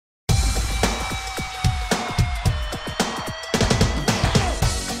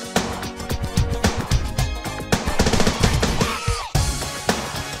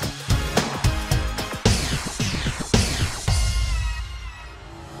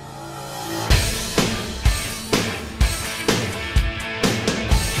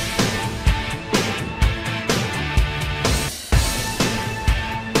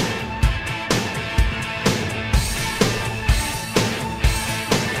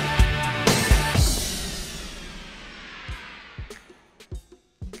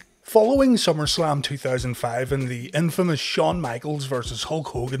Following Summerslam 2005 and the infamous Shawn Michaels vs Hulk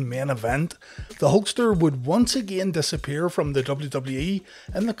Hogan main event, the Hulkster would once again disappear from the WWE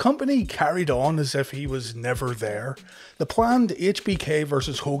and the company carried on as if he was never there. The planned HBK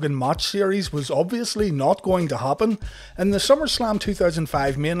vs Hogan match series was obviously not going to happen, and the Summerslam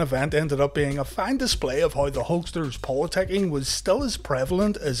 2005 main event ended up being a fine display of how the Hulkster's politicking was still as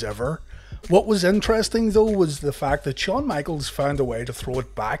prevalent as ever. What was interesting though was the fact that Shawn Michaels found a way to throw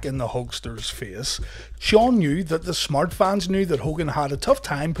it back in the Hulkster's face. Shawn knew that the smart fans knew that Hogan had a tough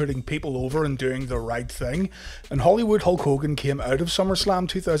time putting people over and doing the right thing, and Hollywood Hulk Hogan came out of SummerSlam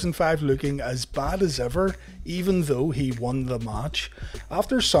 2005 looking as bad as ever, even though he won the match.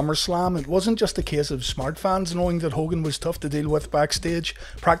 After SummerSlam, it wasn't just a case of smart fans knowing that Hogan was tough to deal with backstage.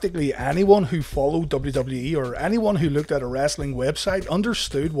 Practically anyone who followed WWE or anyone who looked at a wrestling website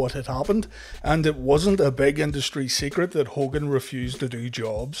understood what had happened, and it wasn't a big industry secret that Hogan refused to do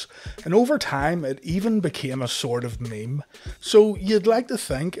jobs. And over time, it even became a sort of meme. So you'd like to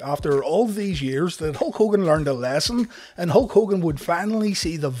think, after all these years, that Hulk Hogan learned a lesson, and Hulk Hogan would finally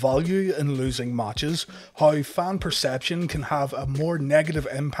see the value in losing matches, how fan perception can have a more negative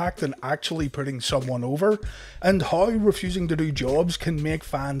impact than actually putting someone over, and how refusing to do jobs can make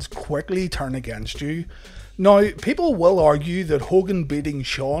fans quickly turn against you. Now, people will argue that Hogan beating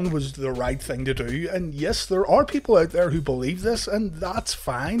Shawn was the right thing to do, and yes, there are people out there who believe this, and that's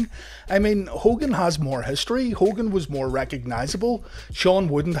fine. I mean, Hogan has more history, Hogan was more recognisable, Shawn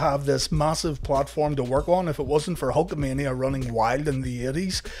wouldn't have this massive platform to work on if it wasn't for Hulkamania running wild in the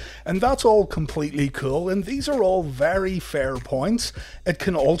 80s, and that's all completely cool, and these are all very fair points. It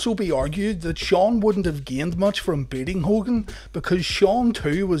can also be argued that Shawn wouldn't have gained much from beating Hogan, because Shawn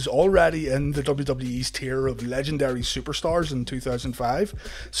too was already in the WWE's tier of legendary superstars in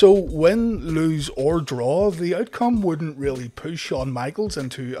 2005, so win, lose or draw, the outcome wouldn't really push Shawn Michaels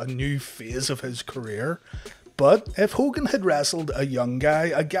into a new phase of his career. But if Hogan had wrestled a young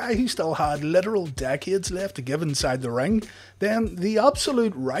guy, a guy who still had literal decades left to give inside the ring, then the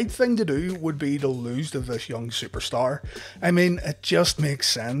absolute right thing to do would be to lose to this young superstar. I mean, it just makes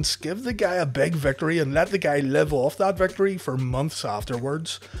sense. Give the guy a big victory and let the guy live off that victory for months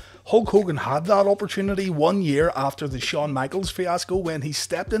afterwards. Hulk Hogan had that opportunity 1 year after the Shawn Michaels fiasco when he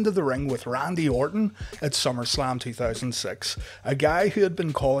stepped into the ring with Randy Orton at SummerSlam 2006, a guy who had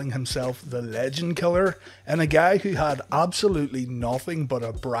been calling himself the Legend Killer, and a guy who had absolutely nothing but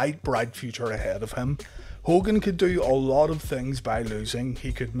a bright future ahead of him. Hogan could do a lot of things by losing.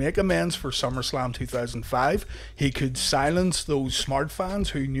 He could make amends for SummerSlam 2005, he could silence those smart fans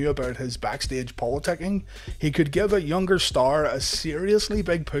who knew about his backstage politicking, he could give a younger star a seriously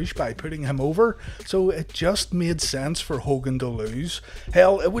big push by putting him over, so it just made sense for Hogan to lose.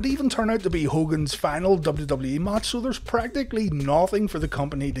 Hell, it would even turn out to be Hogan's final WWE match, so there's practically nothing for the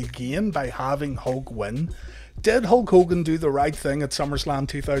company to gain by having Hulk win. Did Hulk Hogan do the right thing at SummerSlam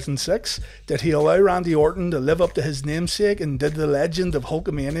 2006? Did he allow Randy Orton to live up to his namesake, and did the legend of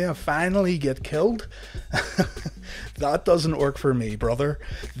Hulkamania finally get killed? That doesn't work for me, brother.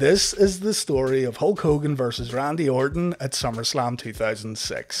 This is the story of Hulk Hogan versus Randy Orton at SummerSlam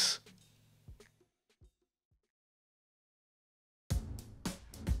 2006.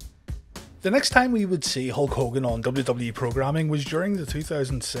 The next time we would see Hulk Hogan on WWE programming was during the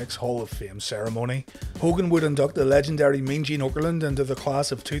 2006 Hall of Fame ceremony. Hogan would induct the legendary Mean Gene Okerlund into the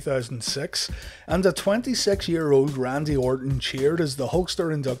class of 2006, and a 26-year-old Randy Orton cheered as the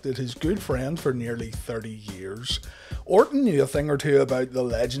Hulkster inducted his good friend for nearly 30 years. Orton knew a thing or two about the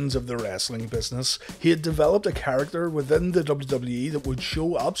legends of the wrestling business. He had developed a character within the WWE that would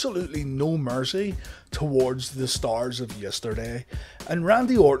show absolutely no mercy towards the stars of yesterday, and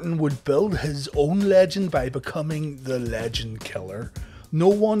Randy Orton would build his own legend by becoming the Legend Killer. No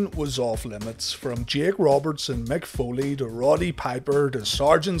one was off limits, from Jake Roberts and Mick Foley to Roddy Piper to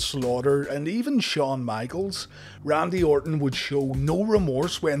Sergeant Slaughter and even Shawn Michaels. Randy Orton would show no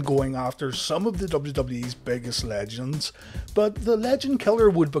remorse when going after some of the WWE's biggest legends, but the Legend Killer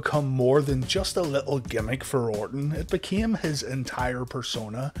would become more than just a little gimmick for Orton. It became his entire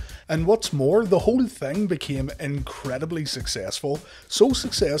persona, and what's more, the whole thing became incredibly successful, so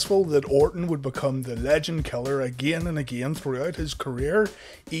successful that Orton would become the Legend Killer again and again throughout his career,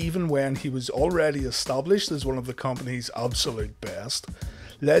 even when he was already established as one of the company's absolute best.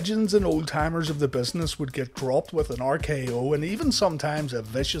 Legends and old-timers of the business would get dropped with an RKO and even sometimes a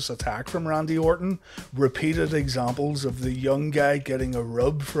vicious attack from Randy Orton, repeated examples of the young guy getting a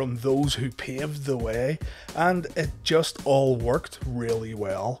rub from those who paved the way, and it just all worked really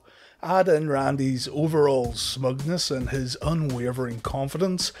well. Add in Randy's overall smugness and his unwavering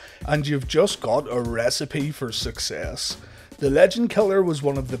confidence, and you've just got a recipe for success. The Legend Killer was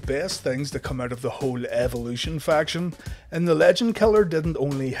one of the best things to come out of the whole Evolution faction, and the Legend Killer didn't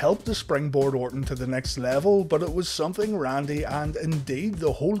only help to springboard Orton to the next level, but it was something Randy and indeed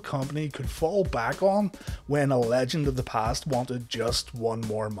the whole company could fall back on when a legend of the past wanted just one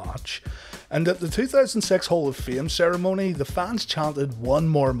more match. And at the 2006 Hall of Fame ceremony, the fans chanted one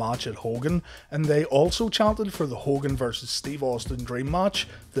more match at Hogan, and they also chanted for the Hogan vs Steve Austin Dream match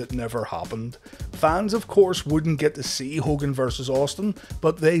that never happened. Fans of course wouldn't get to see Hogan vs Austin,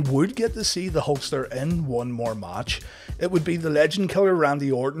 but they would get to see the Hulkster in one more match. It would be the Legend Killer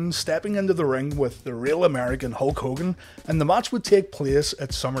Randy Orton stepping into the ring with the real American Hulk Hogan, and the match would take place at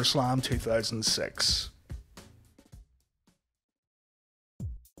Summerslam 2006.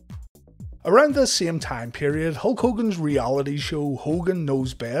 Around this same time period, Hulk Hogan's reality show Hogan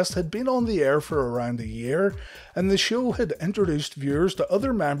Knows Best had been on the air for around a year, and the show had introduced viewers to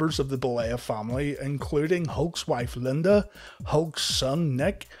other members of the Bollea family, including Hulk's wife Linda, Hulk's son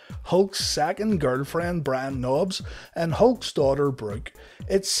Nick, Hulk's second girlfriend Brian Knobbs, and Hulk's daughter Brooke.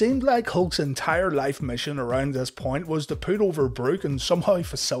 It seemed like Hulk's entire life mission around this point was to put over Brooke and somehow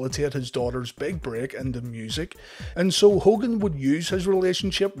facilitate his daughter's big break into music, and so Hogan would use his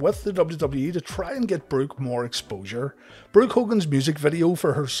relationship with the WWE to try and get Brooke more exposure. Brooke Hogan's music video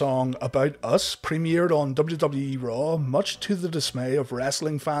for her song About Us premiered on WWE Raw, much to the dismay of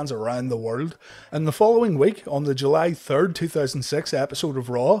wrestling fans around the world, and the following week, on the July 3rd, 2006 episode of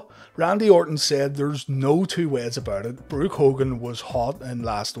Raw, Randy Orton said there's no two ways about it, Brooke Hogan was hot in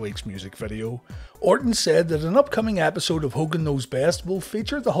last week's music video. Orton said that an upcoming episode of Hogan Knows Best will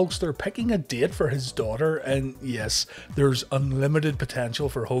feature the Hulkster picking a date for his daughter, and yes, there's unlimited potential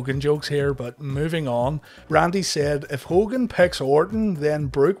for Hogan jokes here, but moving on. Randy said if Hogan picks Orton, then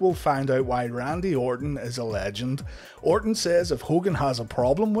Brooke will find out why Randy Orton is a legend. Orton says if Hogan has a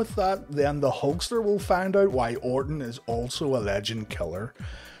problem with that, then the Hulkster will find out why Orton is also a legend killer.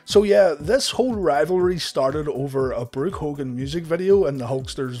 So yeah, this whole rivalry started over a Brooke Hogan music video and the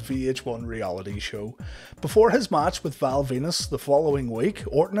Hulkster's VH1 reality show. Before his match with Val Venus the following week,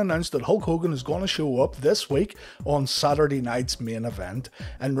 Orton announced that Hulk Hogan is going to show up this week on Saturday night's main event,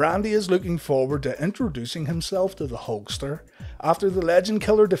 and Randy is looking forward to introducing himself to the Hulkster. After the Legend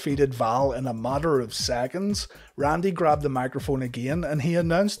Killer defeated Val in a matter of seconds, Randy grabbed the microphone again and he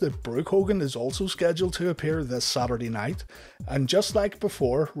announced that Brooke Hogan is also scheduled to appear this Saturday night, and just like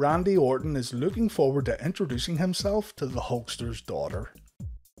before, Randy Orton is looking forward to introducing himself to the Hulkster's daughter.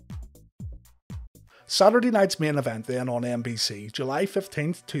 Saturday night's main event then on NBC, July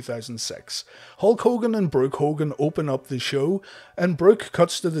 15th, 2006. Hulk Hogan and Brooke Hogan open up the show, and Brooke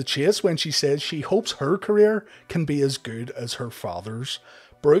cuts to the chase when she says she hopes her career can be as good as her father's.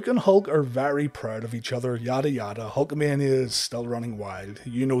 Brooke and Hulk are very proud of each other, yada yada, Hulkamania is still running wild,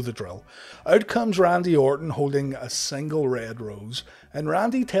 you know the drill. Out comes Randy Orton holding a single red rose, and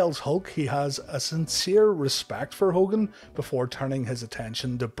Randy tells Hulk he has a sincere respect for Hogan before turning his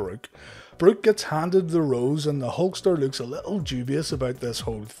attention to Brooke. Brooke gets handed the rose and the Hulkster looks a little dubious about this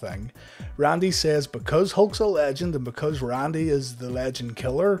whole thing. Randy says because Hulk's a legend and because Randy is the Legend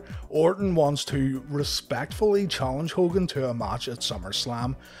Killer, Orton wants to respectfully challenge Hogan to a match at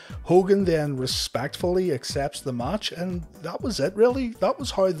SummerSlam. Hogan then respectfully accepts the match, and that was it really. That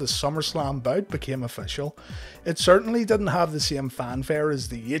was how the SummerSlam bout became official. It certainly didn't have the same fanfare as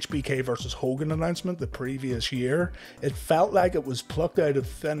the HBK vs Hogan announcement the previous year. It felt like it was plucked out of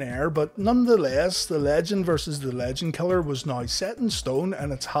thin air, but nonetheless, the Legend vs the Legend Killer was now set in stone,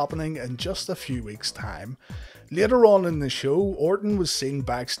 and it's happening in just a few weeks' time. Later on in the show, Orton was seen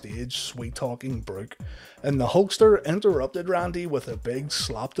backstage sweet-talking Brooke, and the Hulkster interrupted Randy with a big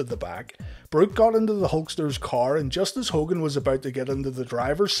slap to the back. Brooke got into the Hulkster's car, and just as Hogan was about to get into the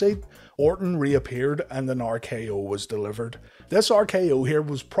driver's seat, Orton reappeared and an RKO was delivered. This RKO here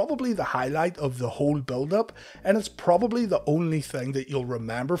was probably the highlight of the whole build-up, and it's probably the only thing that you'll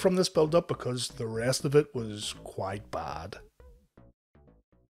remember from this build-up because the rest of it was quite bad.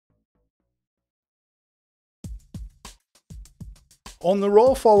 On the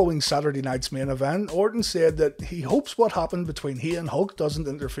Raw following Saturday night's main event, Orton said that he hopes what happened between he and Hulk doesn't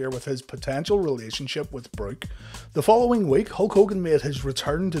interfere with his potential relationship with Brooke. The following week, Hulk Hogan made his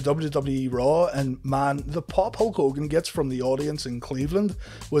return to WWE Raw, and man, the pop Hulk Hogan gets from the audience in Cleveland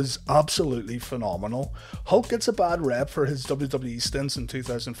was absolutely phenomenal. Hulk gets a bad rep for his WWE stints in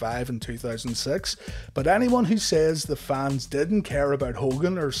 2005 and 2006, but anyone who says the fans didn't care about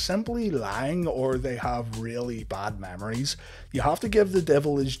Hogan are simply lying or they have really bad memories. You have to give the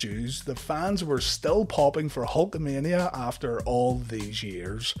devil his dues, the fans were still popping for Hulkamania after all these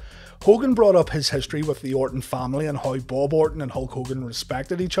years. Hogan brought up his history with the Orton family and how Bob Orton and Hulk Hogan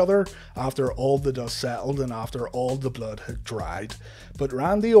respected each other after all the dust settled and after all the blood had dried. But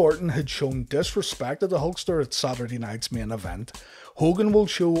Randy Orton had shown disrespect to the Hulkster at Saturday night's main event. Hogan will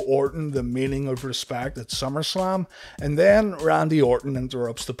show Orton the meaning of respect at Summerslam, and then Randy Orton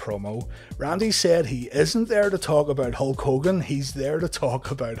interrupts the promo. Randy said he isn't there to talk about Hulk Hogan, he's there to talk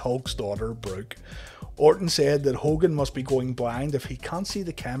about Hulk's daughter, Brooke. Orton said that Hogan must be going blind if he can't see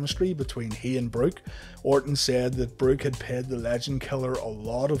the chemistry between he and Brooke. Orton said that Brooke had paid the legend killer a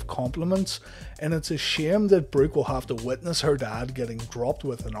lot of compliments, and it's a shame that Brooke will have to witness her dad getting dropped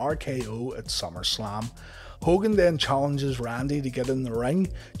with an RKO at SummerSlam. Hogan then challenges Randy to get in the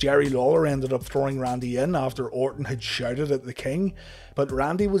ring. Jerry Lawler ended up throwing Randy in after Orton had shouted at the King, but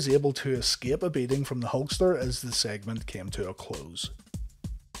Randy was able to escape a beating from the Hulkster as the segment came to a close.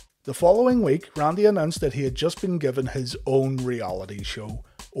 The following week, Randy announced that he had just been given his own reality show,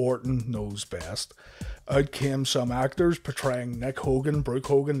 Orton Knows Best. Out came some actors portraying Nick Hogan, Brooke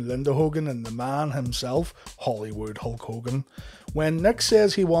Hogan, Linda Hogan, and the man himself, Hollywood Hulk Hogan. When Nick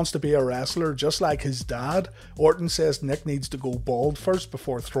says he wants to be a wrestler just like his dad, Orton says Nick needs to go bald first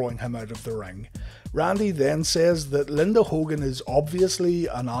before throwing him out of the ring. Randy then says that Linda Hogan is obviously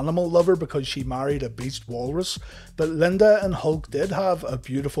an animal lover because she married a beast walrus, but Linda and Hulk did have a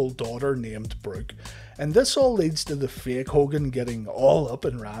beautiful daughter named Brooke. And this all leads to the fake Hogan getting all up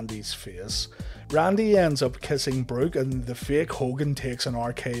in Randy's face. Randy ends up kissing Brooke and the fake Hogan takes an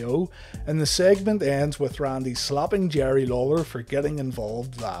RKO, and the segment ends with Randy slapping Jerry Lawler for getting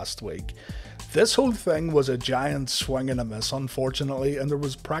involved last week. This whole thing was a giant swing and a miss, unfortunately, and there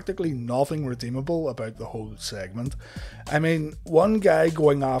was practically nothing redeemable about the whole segment. I mean, one guy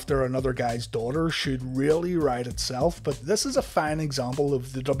going after another guy's daughter should really write itself, but this is a fine example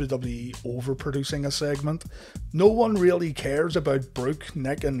of the WWE overproducing a segment. No one really cares about Brooke,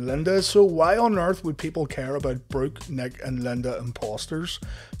 Nick and Linda, so why on earth would people care about Brooke, Nick and Linda imposters?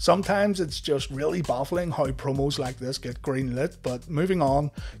 Sometimes it's just really baffling how promos like this get greenlit, but moving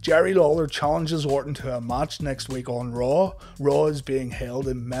on, Jerry Lawler challenges Orton to a match next week on Raw. Raw is being held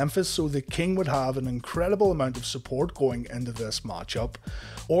in Memphis, so the King would have an incredible amount of support going into this matchup.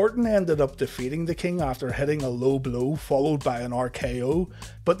 Orton ended up defeating the King after hitting a low blow followed by an RKO,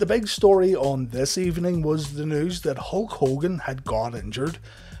 but the big story on this evening was the news that Hulk Hogan had got injured.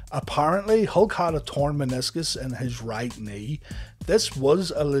 Apparently, Hulk had a torn meniscus in his right knee. This was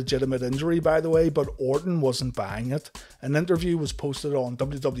a legitimate injury, by the way, but Orton wasn't buying it. An interview was posted on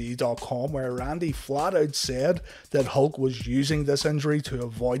WWE.com where Randy flat out said that Hulk was using this injury to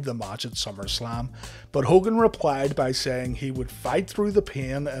avoid the match at SummerSlam, but Hogan replied by saying he would fight through the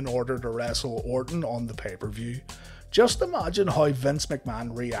pain in order to wrestle Orton on the pay-per-view. Just imagine how Vince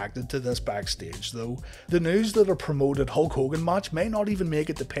McMahon reacted to this backstage though. The news that a promoted Hulk Hogan match may not even make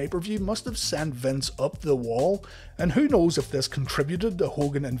it to pay-per-view must have sent Vince up the wall, and who knows if this contributed to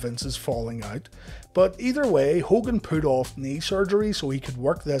Hogan and Vince's falling out. But either way, Hogan put off knee surgery so he could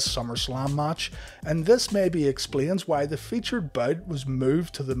work this SummerSlam match, and this maybe explains why the featured bout was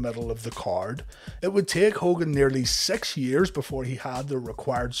moved to the middle of the card. It would take Hogan nearly 6 years before he had the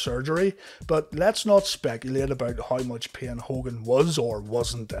required surgery, but let's not speculate about how much pain Hogan was or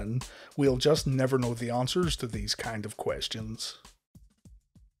wasn't in. We'll just never know the answers to these kind of questions.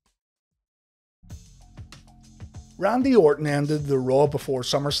 Randy Orton ended the Raw before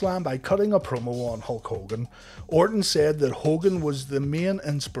SummerSlam by cutting a promo on Hulk Hogan. Orton said that Hogan was the main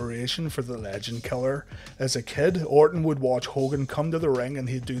inspiration for the legend killer. As a kid, Orton would watch Hogan come to the ring and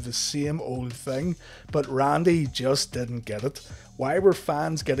he'd do the same old thing, but Randy just didn't get it. Why were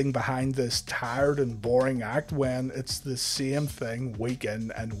fans getting behind this tired and boring act when it's the same thing week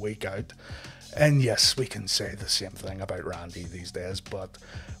in and week out? And yes, we can say the same thing about Randy these days, but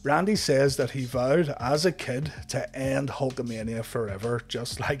Randy says that he vowed as a kid to end Hulkamania forever,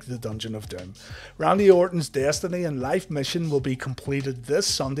 just like the Dungeon of Doom. Randy Orton's destiny and life mission will be completed this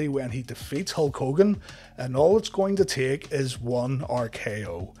Sunday when he defeats Hulk Hogan, and all it's going to take is one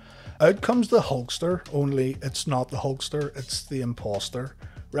RKO. Out comes the Hulkster, only it's not the Hulkster, it's the imposter.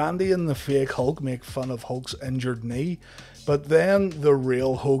 Randy and the fake Hulk make fun of Hulk's injured knee, but then the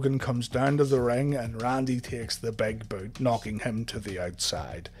real Hogan comes down to the ring and Randy takes the big boot, knocking him to the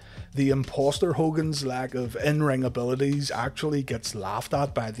outside. The imposter Hogan's lack of in-ring abilities actually gets laughed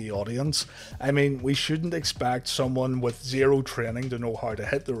at by the audience. I mean, we shouldn't expect someone with zero training to know how to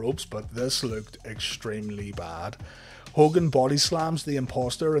hit the ropes, but this looked extremely bad. Hogan body slams the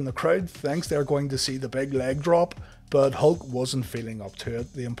imposter and the crowd thinks they're going to see the big leg drop, but Hulk wasn't feeling up to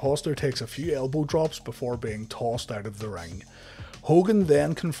it. The imposter takes a few elbow drops before being tossed out of the ring. Hogan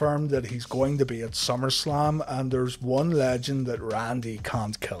then confirmed that he's going to be at SummerSlam, and there's one legend that Randy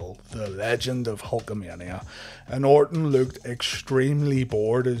can't kill, the legend of Hulkamania. And Orton looked extremely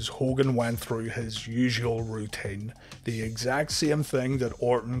bored as Hogan went through his usual routine, the exact same thing that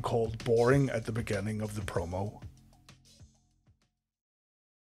Orton called boring at the beginning of the promo.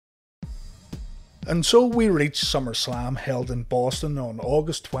 And so we reach SummerSlam, held in Boston on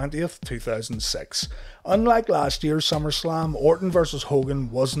August 20th, 2006. Unlike last year's SummerSlam, Orton vs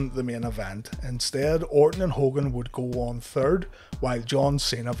Hogan wasn't the main event. Instead, Orton and Hogan would go on third, while John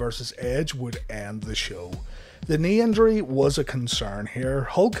Cena vs Edge would end the show. The knee injury was a concern here.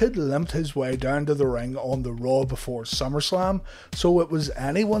 Hulk had limped his way down to the ring on the Raw before SummerSlam, so it was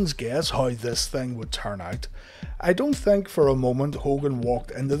anyone's guess how this thing would turn out. I don't think for a moment Hogan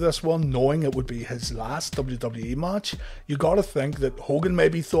walked into this one knowing it would be his last WWE match. You gotta think that Hogan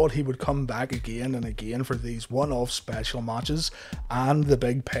maybe thought he would come back again and again for these one-off special matches and the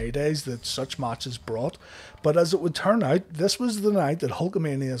big paydays that such matches brought. But as it would turn out, this was the night that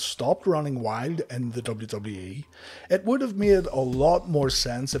Hulkamania stopped running wild in the WWE. It would have made a lot more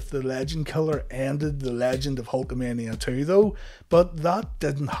sense if the Legend Killer ended the Legend of Hulkamania 2 though, but that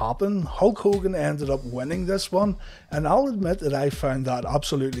didn't happen. Hulk Hogan ended up winning this one, and I'll admit that I found that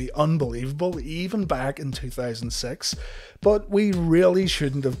absolutely unbelievable even back in 2006, but we really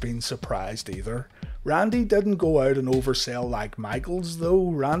shouldn't have been surprised either. Randy didn't go out and oversell like Michaels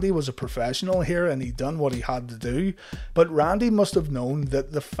though. Randy was a professional here and he'd done what he had to do, but Randy must have known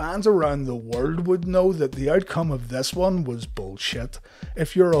that the fans around the world would know that the outcome of this one was bullshit.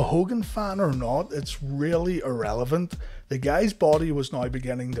 If you're a Hogan fan or not, it's really irrelevant. The guy's body was now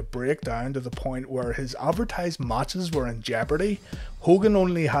beginning to break down to the point where his advertised matches were in jeopardy. Hogan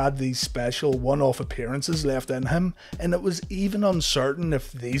only had these special one-off appearances left in him, and it was even uncertain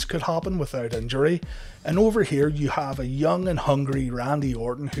if these could happen without injury. And over here you have a young and hungry Randy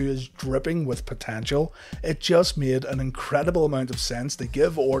Orton who is dripping with potential. It just made an incredible amount of sense to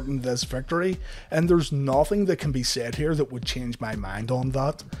give Orton this victory, and there's nothing that can be said here that would change my mind on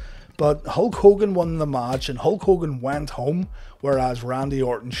that. But Hulk Hogan won the match and Hulk Hogan went home, whereas Randy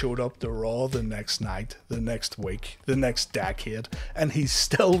Orton showed up to Raw the next night, the next week, the next decade, and he's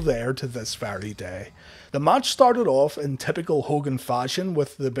still there to this very day. The match started off in typical Hogan fashion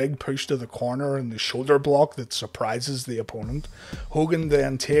with the big push to the corner and the shoulder block that surprises the opponent. Hogan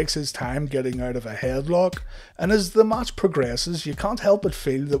then takes his time getting out of a headlock, and as the match progresses you can't help but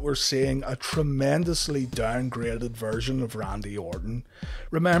feel that we're seeing a tremendously downgraded version of Randy Orton.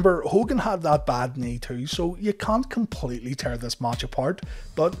 Remember, Hogan had that bad knee too, so you can't completely tear this match apart,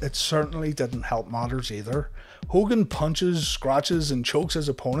 but it certainly didn't help matters either. Hogan punches, scratches and chokes his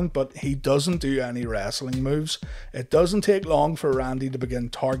opponent, but he doesn't do any wrestling moves. It doesn't take long for Randy to begin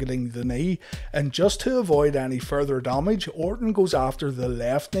targeting the knee, and just to avoid any further damage, Orton goes after the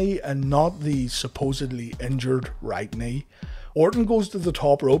left knee and not the supposedly injured right knee. Orton goes to the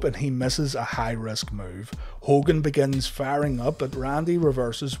top rope and he misses a high risk move. Hogan begins firing up, but Randy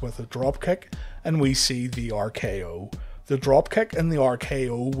reverses with a dropkick and we see the RKO. The dropkick and the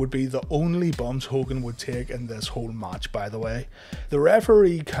RKO would be the only bumps Hogan would take in this whole match, by the way. The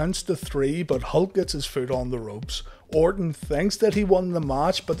referee counts to 3, but Hulk gets his foot on the ropes. Orton thinks that he won the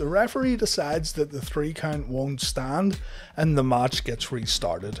match, but the referee decides that the 3 count won't stand and the match gets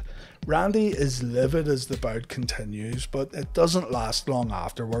restarted. Randy is livid as the bout continues, but it doesn't last long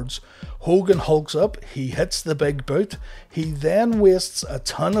afterwards. Hogan hulks up, he hits the big boot, he then wastes a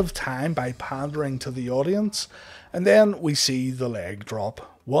ton of time by pandering to the audience, and then we see the leg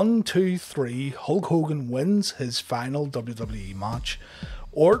drop. 1, 2, 3, Hulk Hogan wins his final WWE match.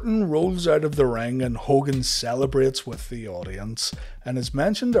 Orton rolls out of the ring and Hogan celebrates with the audience. And as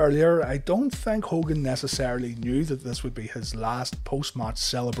mentioned earlier, I don't think Hogan necessarily knew that this would be his last post-match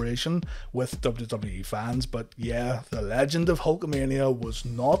celebration with WWE fans, but yeah, the legend of Hulkamania was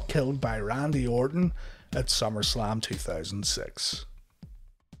not killed by Randy Orton at SummerSlam 2006.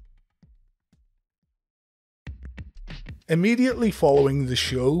 Immediately following the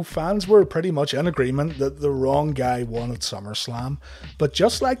show, fans were pretty much in agreement that the wrong guy won at SummerSlam, but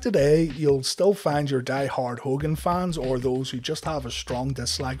just like today, you'll still find your die-hard Hogan fans or those who just have a strong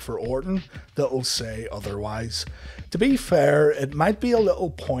dislike for Orton that'll say otherwise. To be fair, it might be a little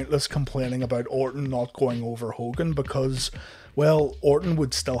pointless complaining about Orton not going over Hogan because, well, Orton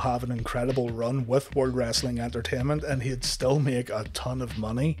would still have an incredible run with World Wrestling Entertainment and he'd still make a ton of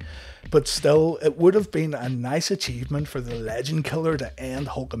money. But still, it would have been a nice achievement for the Legend Killer to end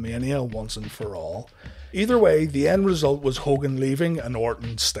Hulkamania once and for all. Either way, the end result was Hogan leaving and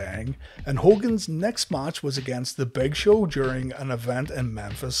Orton staying, and Hogan's next match was against The Big Show during an event in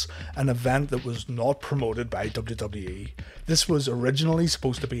Memphis, an event that was not promoted by WWE. This was originally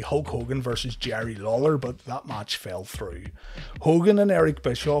supposed to be Hulk Hogan versus Jerry Lawler, but that match fell through. Hogan and Eric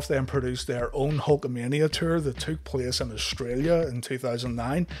Bischoff then produced their own Hulkamania tour that took place in Australia in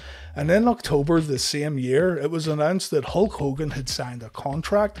 2009, and in October the same year it was announced that Hulk Hogan had signed a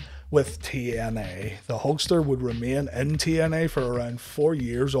contract with TNA. The Hulkster would remain in TNA for around 4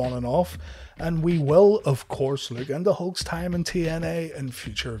 years on and off, and we will of course look into Hulk's time in TNA in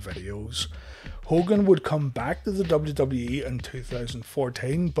future videos. Hogan would come back to the WWE in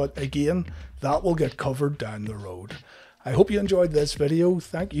 2014, but again, that will get covered down the road. I hope you enjoyed this video.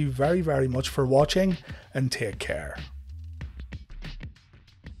 Thank you very much for watching, and take care.